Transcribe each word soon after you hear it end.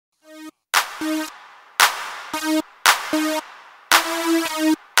In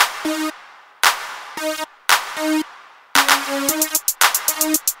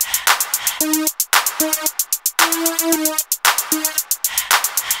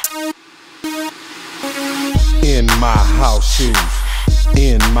my house shoes,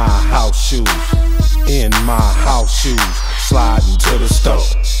 in my house shoes, in my house shoes, sliding to the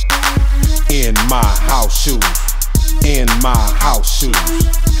stove. In my house shoes, in my house shoes,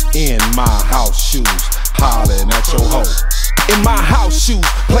 in my house shoes, hollering at your hoe. In my house shoes,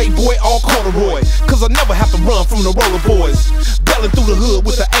 Playboy all corduroy, cause I never have to run from the roller boys. Belling through the hood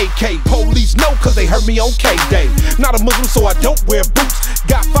with the AK, police know cause they heard me on K-Day. Not a Muslim so I don't wear boots,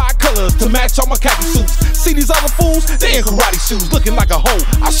 got 5 colors to match all my khaki suits. See these other fools, they in karate shoes, looking like a hoe,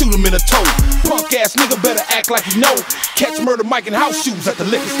 I shoot them in the toe. Punk ass nigga better act like you know, catch Murder Mike in house shoes at the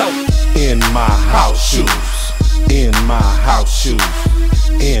liquor store. In my house shoes, in my house shoes,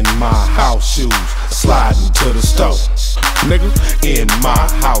 in my house shoes, sliding to the stove. Nigga, in my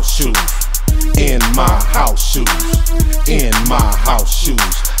house shoes, in my house shoes, in my house shoes,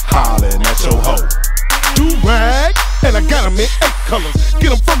 hollering at your hoe. Do-rag, and I got 'em in 8 colors.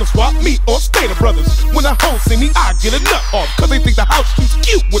 Get 'em from the swap meet or Stater Brothers. When the hoes see me, I get a nut off, cause they think the house shoes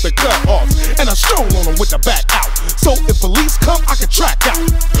cute with the cut off. And I stroll on them with the back out, so if police come, I can track out.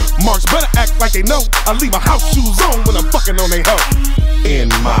 Marks better act like they know I leave my house shoes on when I'm fucking on they hoe. In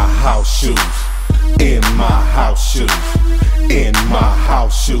my house shoes, in my house shoes, in my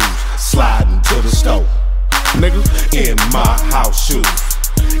house shoes, sliding to the stove. Nigga, in my house shoes,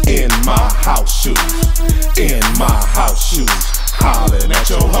 in my house shoes, in my house shoes, hollering at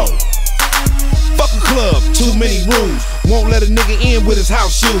your hoe. Fuck a club, too many rooms, won't let a nigga in with his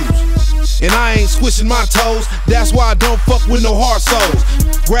house shoes. And I ain't squishing my toes, that's why I don't fuck with no hard soles.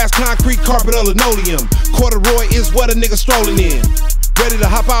 Grass, concrete, carpet, or linoleum, corduroy is what a nigga strolling in. Ready to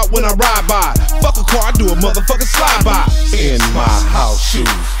hop out when I ride by, fuck a car, I do a motherfucking slide by. In my house shoes,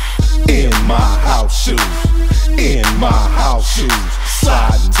 in my house shoes, in my house shoes,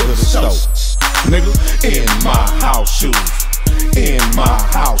 sliding to the stove. Nigga, in my house shoes, in my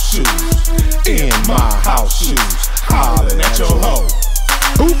house shoes, in my house shoes, hollering at your hoe.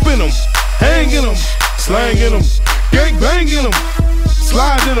 Hoopin' 'em, hangin' 'em, slangin' 'em, gang bangin' 'em,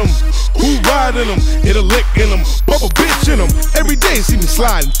 sliding 'em, who riding 'em, hit a lick in 'em, bump a bitch in 'em. Every day see me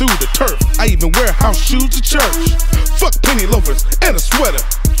sliding through the turf. I even wear house shoes to church. Fuck penny loafers and a sweater.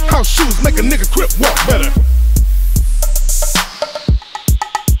 House shoes make a nigga crip walk better.